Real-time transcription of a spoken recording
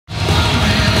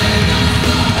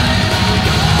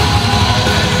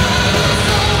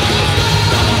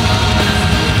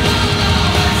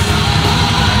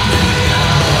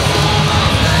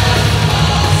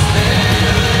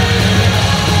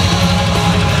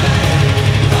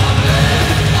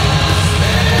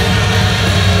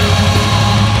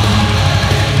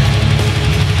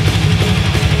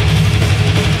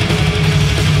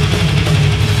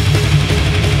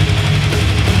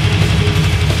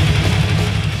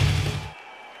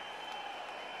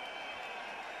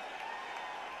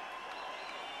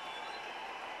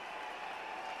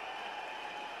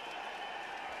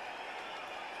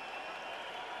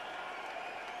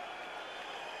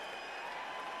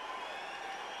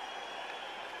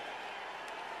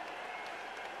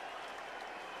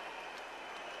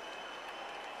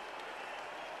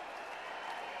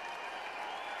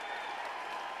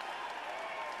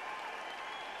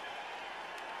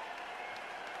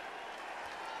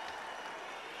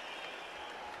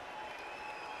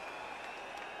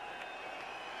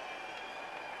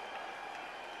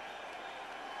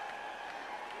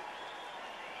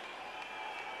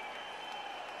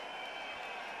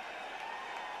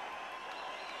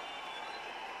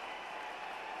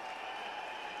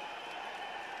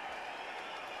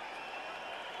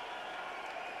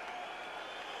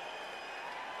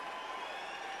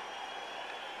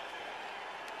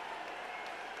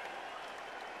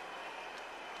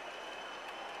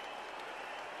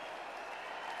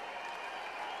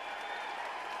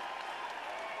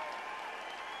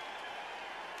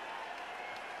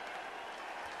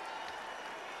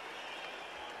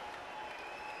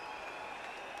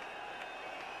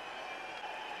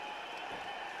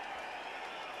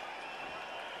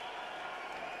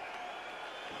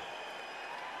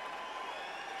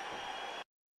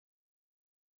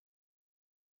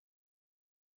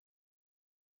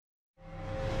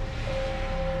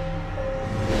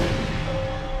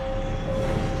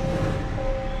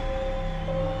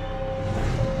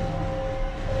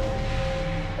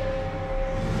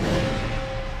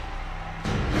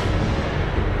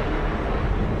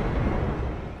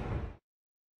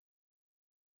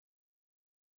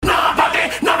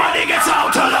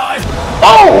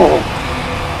Oh!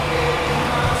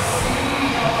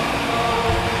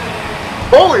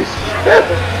 Holy shit!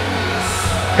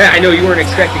 I know you weren't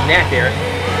expecting that there.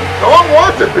 No, I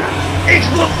wasn't.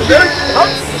 Explosion!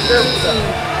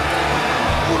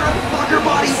 Your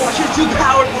body washes too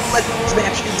powerful to let this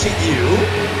match continue.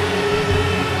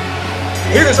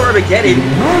 Here goes Armageddon.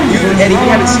 Eddie, you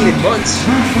haven't seen it in months.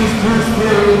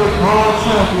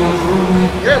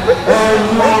 Yeah, but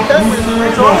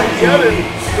it's Armageddon.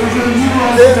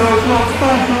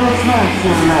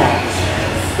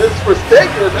 This was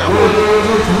taken. That was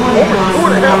over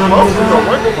 2.5 months ago.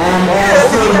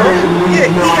 Yeah,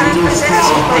 he got his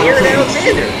ass kicked by Aaron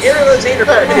Alexander. Aaron Alexander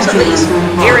put him in his place.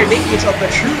 Aaron making himself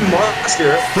a true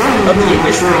monster of the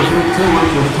industry.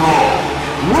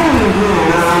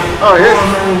 Oh,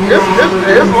 it's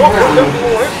interesting.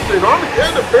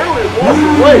 Armageddon apparently has lost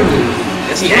his weight.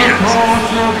 Yes, he has.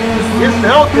 He's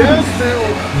now down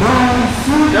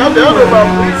to about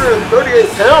 338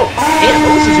 pounds. And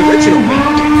what was his original weight?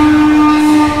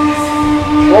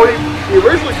 Well, he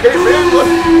originally came in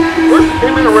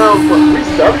around, what,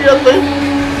 370, I think?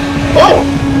 Oh!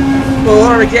 Well,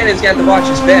 Armageddon's got to watch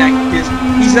his back, because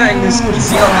he's not in this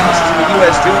CCL house, he's in the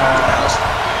US-DOJO house.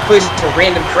 Place where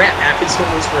random crap happens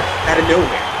almost out of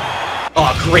nowhere.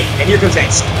 Oh, great, and here comes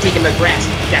that stick in the grass.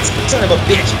 That son of a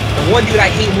bitch. The one dude I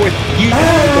hate more than you.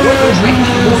 The one who's like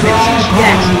more than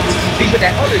CCX. He's with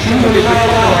that other son of a bitch with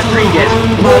Rodriguez,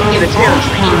 in the terror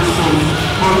train.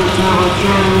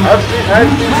 I've seen by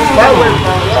the way,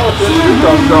 I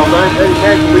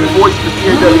actually voiced the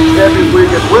CAW Champions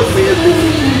League, and with me is the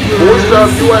voice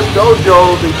of US-DOJO,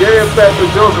 the gay and fat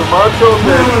Joe Montrose.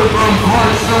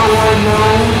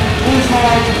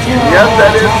 Yes,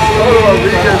 that is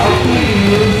Rodriguez.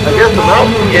 I guess the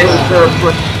mouthpiece.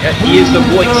 Yes, he is the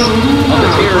voice of the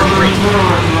terror train.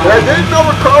 But I didn't know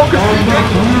Carl could speak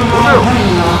English.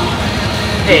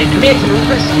 Hey, command to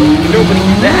wrestling, nobody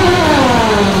knew that.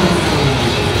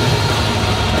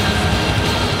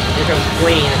 Here comes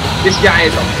Blaine. This guy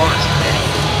is a monster, man.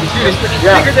 This dude is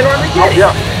bigger than Armageddon.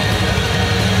 Yeah.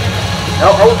 I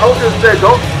was gonna say,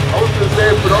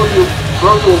 for those who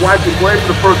are watching Blaine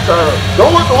for the first time,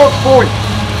 don't let the hook fool you.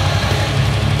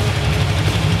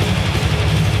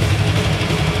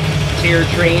 Terror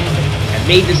Train have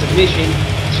made this a mission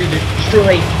to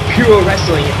destroy pure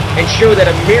wrestling and show that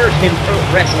American pro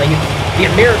wrestling, the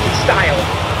American style,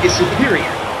 is superior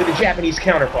to the Japanese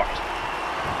counterpart.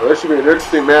 Well, this should be an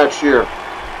interesting match here.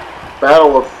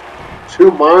 Battle of two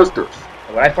monsters.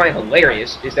 And what I find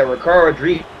hilarious is that Ricardo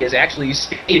Rodriguez actually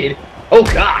stated, "Oh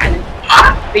God!"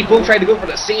 They both tried to go for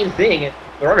the same thing,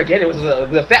 but Armageddon was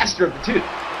the faster of the two.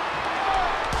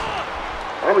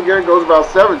 Armageddon goes about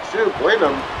 7'2". Blaine,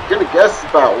 I'm gonna guess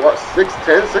about what,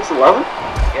 6'10", 6'11"?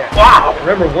 Yeah. Wow!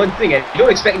 Remember one thing, you don't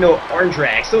expect no arm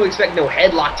drags, don't expect no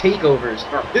headlock takeovers.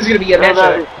 This is gonna be a match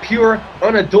of pure,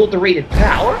 unadulterated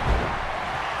power.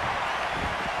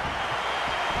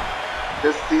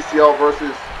 This CCL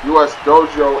versus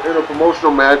US-DOJO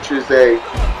interpromotional match is a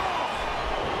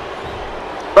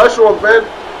special event,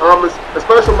 a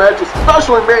special match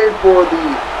especially made for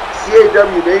the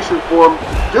CAW Nation forum.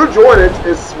 Do join it.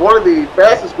 It's one of the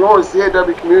fastest growing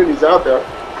CAW communities out there.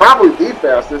 Probably the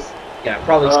fastest. Yeah,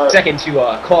 probably second to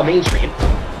CAW Mainstream.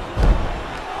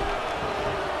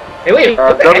 Hey, wait.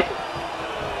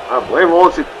 Blaine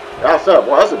launching outside.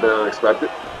 Well, that's a bit unexpected.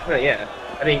 Oh, yeah.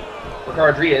 I think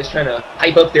Ricardo Rodriguez is trying to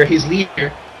hype up his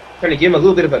leader, trying to give him a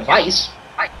little bit of advice.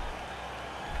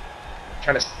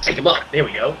 Trying to psych him up. There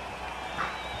we go.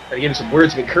 Trying to give him some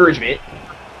words of encouragement.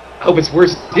 I hope it's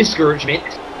words of discouragement.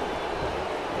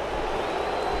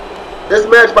 This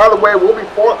match, by the way, will be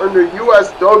fought under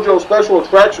US-DOJO special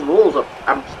attraction rules.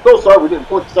 I'm so sorry we didn't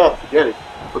point this out at the beginning.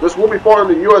 But this will be fought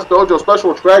under US-DOJO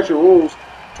special attraction rules.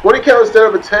 20 count instead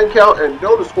of a 10 count, and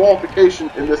no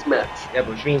disqualification in this match. Yeah,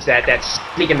 which means that that's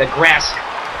taking the grass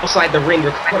outside the ring.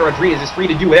 Ricardo Rodriguez is free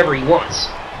to do whatever he wants.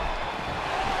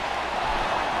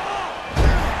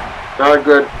 Not a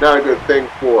good thing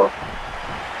for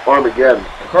Armageddon.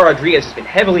 Ricardo Rodriguez has been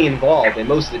heavily involved in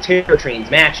most of the Terror Train's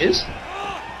matches.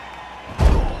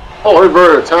 Oh,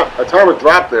 inverted atomic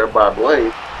drop there by Blaine.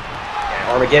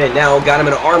 Yeah, Armageddon now got him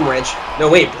in an arm wrench. No,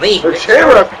 wait, Blaine. They're chain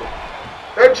wrestling.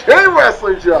 They're chain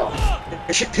wrestling, Joe.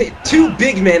 Two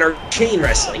big men are chain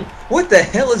wrestling. What the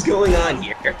hell is going on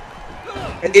here?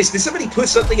 Did somebody put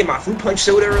something in my fruit punch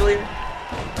soda earlier?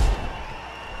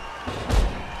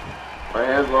 My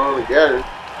hands are on Armageddon.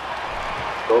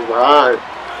 Goes behind.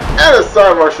 And a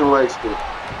side Russian leg scoop.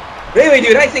 But anyway,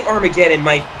 dude, I think Armageddon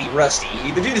might be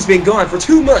rusty. The dude has been gone for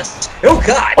 2 months. Oh,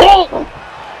 God! Oh!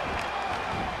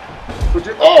 Would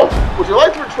you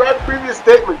like to retract previous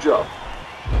statement, Joe?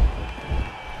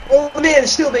 Well, the man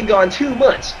has still been gone 2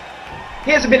 months.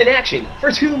 He hasn't been in action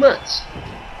for 2 months.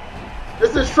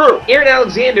 This is true. Aaron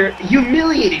Alexander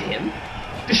humiliated him,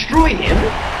 destroyed him.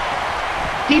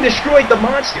 He destroyed the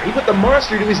monster. He put the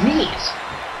monster to his knees.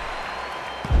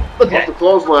 Look at Off the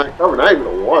clothesline cover, not even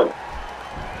a 1.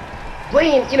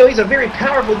 Blaine, you know, he's a very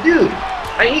powerful dude.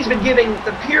 I mean, he's been giving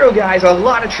the Pyro guys a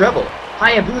lot of trouble.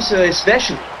 Hayabusa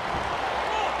especially.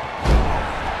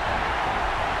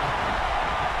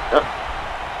 Yep.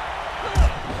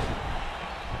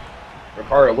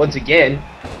 Ricardo once again.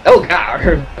 Oh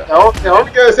God.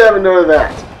 Armageddon's having none of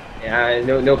that. Yeah,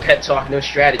 no pep talk, no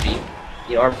strategy.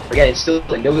 You know, Armageddon's still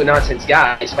a no-nonsense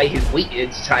guy, despite his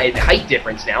height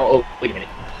difference now. Oh, wait a minute.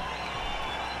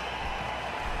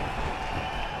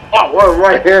 Oh, what a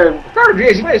right hand.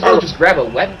 Rodriguez, you might as well just grab a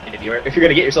weapon if you're going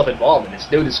to get yourself involved in this.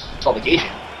 No disqualification.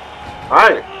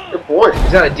 Alright, good point.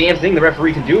 There's not a damn thing the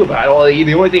referee can do about it.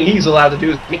 The only thing he's allowed to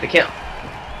do is make the count.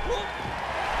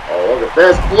 Oh, look at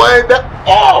this. Blaine, that.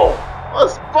 Oh! A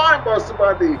spine buster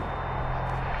by the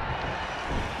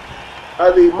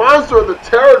monster of the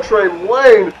Terror Train,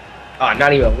 Blaine.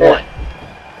 Not even one.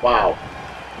 Wow.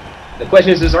 The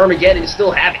question is, does Armageddon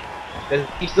still have it? Does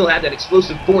he still have that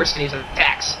explosive force in his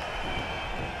attacks?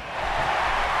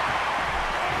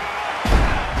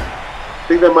 I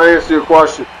think that might answer your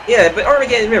question. Yeah, but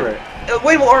Armageddon, remember,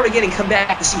 when will Armageddon come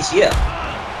back to CCL?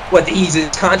 What, his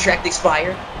contract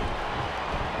expired?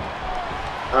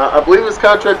 I believe his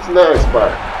contract is not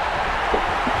expired.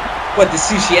 What, the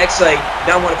Sushi X, like,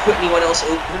 not want to put anyone else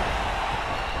over?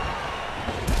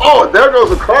 Oh, and there goes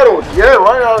Ricardo again,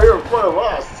 right out here in front of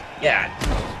us. Yeah.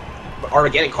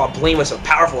 Armageddon caught Blaine with some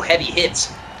powerful, heavy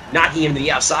hits, knocking him to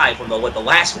the outside from the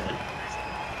last one.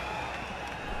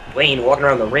 Blaine walking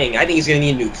around the ring. I think he's going to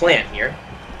need a new plan here.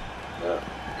 Yeah.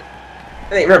 I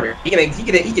think, remember, he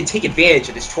can take advantage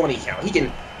of this 20 count. He can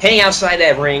hang outside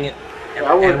that ring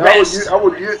and rest.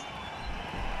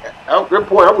 Good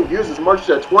point. I would use as much of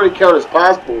that 20 count as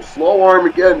possible. Slow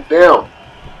Armageddon down.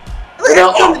 Look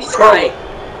at Anthony's right.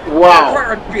 Wow.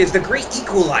 Ricardo Rodriguez, the great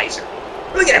equalizer.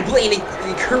 Look at Blaine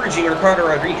encouraging Ricardo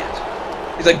Rodriguez.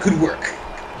 He's like, good work.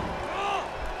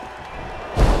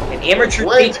 An amateur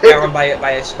takedown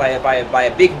by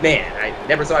a big man. I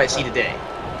never thought I'd see today.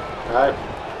 Alright.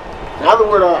 Neither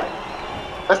would I.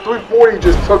 That's 340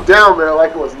 just took down there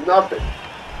like it was nothing.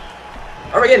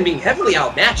 Armageddon being heavily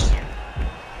outmatched here.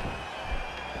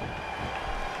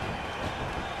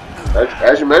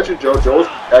 As you mentioned, Joe,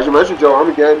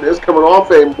 Armageddon is coming off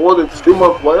a more than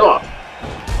 2-month layoff.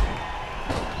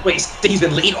 Wait, he's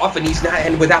been laid off and he's not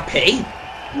and without pay?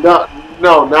 No,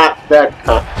 not that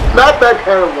kind. Not that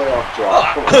kind of layoff, Joe.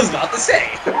 Oh, I was about to say.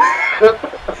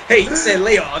 Hey, you said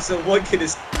layoff, so what can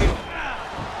this do?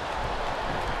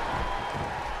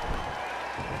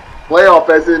 Layoff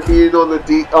as in being on the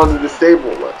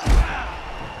disabled list.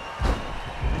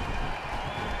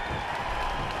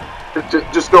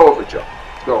 Just go with it, Joe.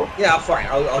 Go. Yeah, fine.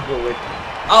 I'll go with it.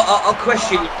 I'll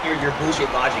question your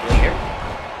bullshit logic later,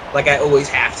 like I always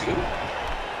have to.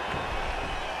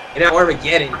 And now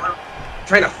Armageddon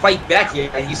trying to fight back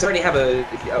here. He's starting to have a.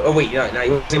 Oh wait, no, he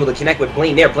was able to connect with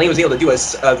Blaine there. Blaine was able to do a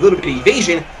little bit of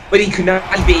evasion, but he could not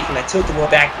evade from that tilt-a-whirl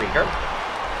backbreaker.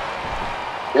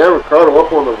 Yeah, Ricardo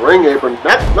up on the ring apron.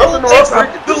 Nothing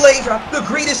the leg drop, the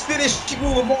greatest finish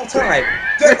move of all time,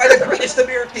 done by the greatest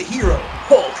American hero,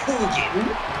 Hulk Hogan.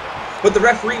 But the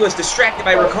referee was distracted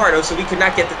by Ricardo, so we could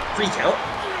not get the 3 count.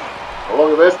 Oh,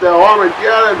 look at this now,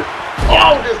 Armageddon.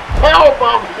 Oh, just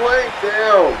powerbomb Blaine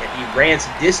down. And he ran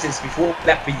some distance before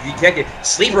that detected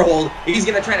sleeper hold. He's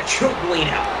gonna try to choke Blaine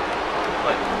out.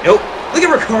 But nope. Look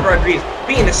at Ricardo Rodriguez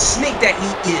being the snake that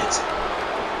he is.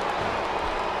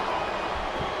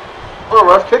 Oh,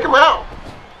 ref, kick him out.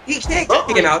 He can't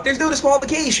kick him out. There's no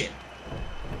disqualification.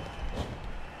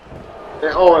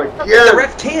 And, oh, and Nothing again. the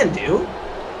ref can do.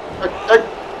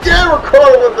 Again,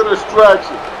 Ricardo with the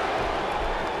distraction.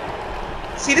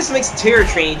 See, this makes the Terror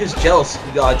Train just jealous,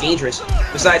 dangerous.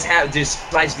 Besides,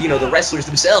 the wrestlers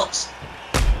themselves.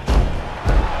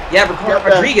 Yeah, Ricardo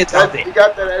Rodriguez out there. You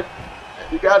got that.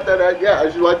 Yeah,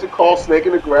 as you like to call, snake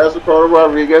in the grass. Ricardo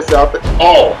Rodriguez out there.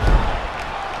 Oh.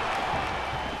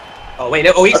 Oh wait,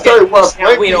 no! Oh, he's getting pissed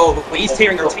now. He's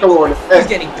tearing our table. He's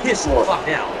getting pissed the fuck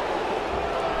now.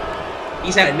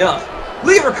 He's had enough.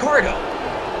 Look at Ricardo.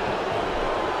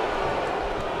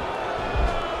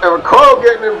 And Ricardo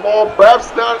getting involved,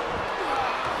 perhaps not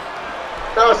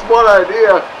a smart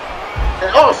idea.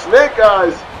 And oh, snake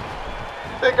eyes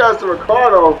to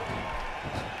Ricardo.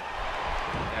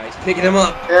 Now he's picking him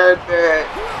up. And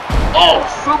oh,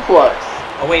 suplex.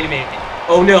 Oh wait a minute.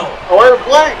 Oh no. Oh, wait,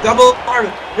 Blaine. Double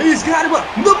arm. He's got him up.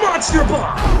 The monster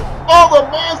bomb. Oh, the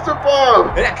monster bomb!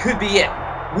 And that could be it.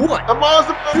 One. The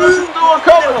monster bomb is still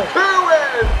cover 2,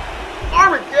 and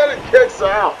Armageddon kicks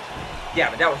out. Yeah,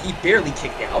 but now he barely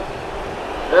kicked out.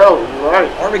 Hell,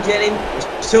 right. Armageddon was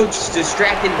so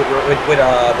distracted with Ricardo.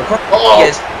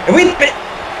 And wait a minute.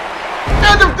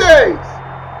 End of days.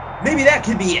 Maybe that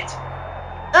could be it.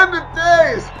 End of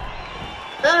days.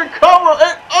 And cover.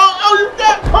 And you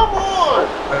got. Come on.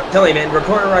 I'm telling you, man,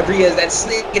 Ricardo Rodriguez, that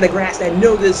snake in the grass, that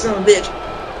no good son of a bitch.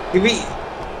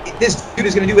 This dude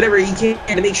is gonna do whatever he can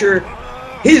to make sure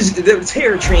the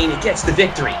terror train gets the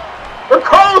victory.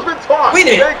 Ricardo's been tossed. Wait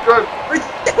a minute.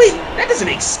 Wait, that doesn't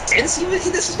make sense. This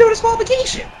is no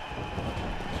disqualification.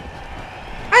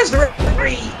 How does the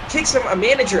referee kick a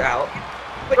manager out,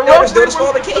 but there's no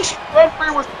disqualification?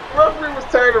 Referee was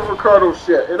tired of Ricardo's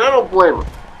shit, and I don't blame him.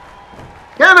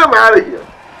 Get him out of here.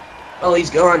 Well, he's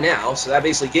gone now, so that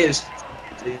basically gives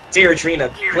the terror train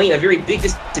Blaine a very big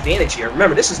disadvantage here.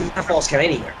 Remember, this is not a false count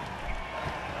anywhere.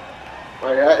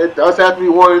 It does have to be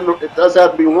one in the. It does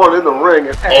have to be one in the ring.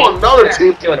 And another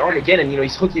team. Doing Armageddon,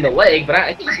 he's hooking the leg, but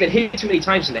I think he's been hit too many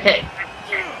times in the head.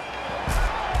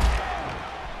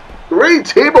 3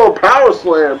 T-bone power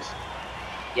slams.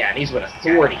 Yeah, and he's with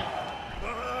authority.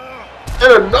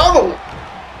 And another one.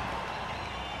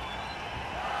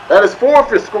 That is 4 if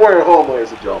you're scoring at home,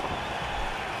 ladies and gentlemen.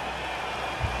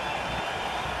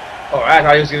 Oh, I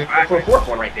thought he was going to go for a 4th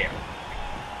one right there.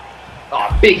 Oh,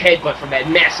 big headbutt from that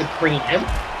massive premium.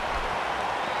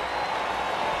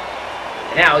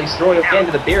 And now he's throwing it again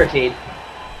to the barricade.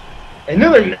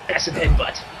 Another massive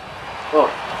headbutt. Oh.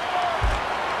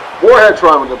 More head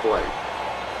trauma than Blaine.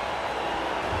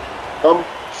 I'm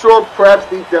sure perhaps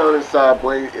deep down inside,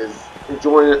 Blaine is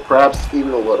enjoying it, perhaps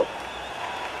even a little.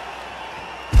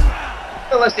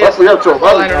 Unless he has, I don't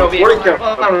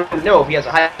know if he has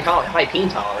a high pain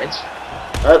tolerance.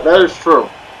 That is true.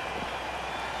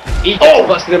 He just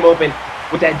busted him open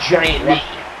with that giant knee.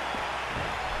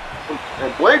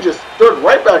 And Blaine just stood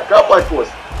right back up like it was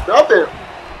nothing.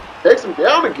 Takes him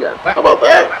down again. Wow. How about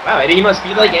that? Wow, he must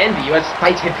be like Envy. He has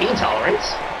high pain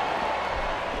tolerance.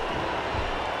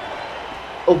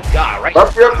 Oh, God, right?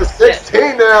 Up to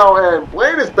 16 now, and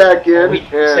Blaine is back in. We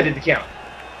set it to count.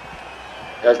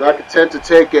 Guy's not content to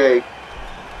take a...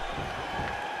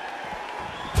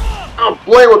 Oh,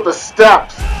 Blaine with the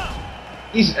steps.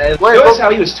 He's notice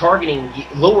how he was targeting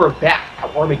lower back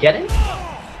at Armageddon?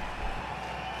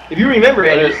 If you remember,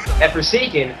 Eddie, at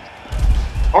Forsaken,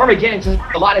 Armageddon took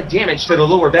a lot of damage to the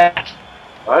lower back.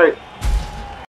 Alright.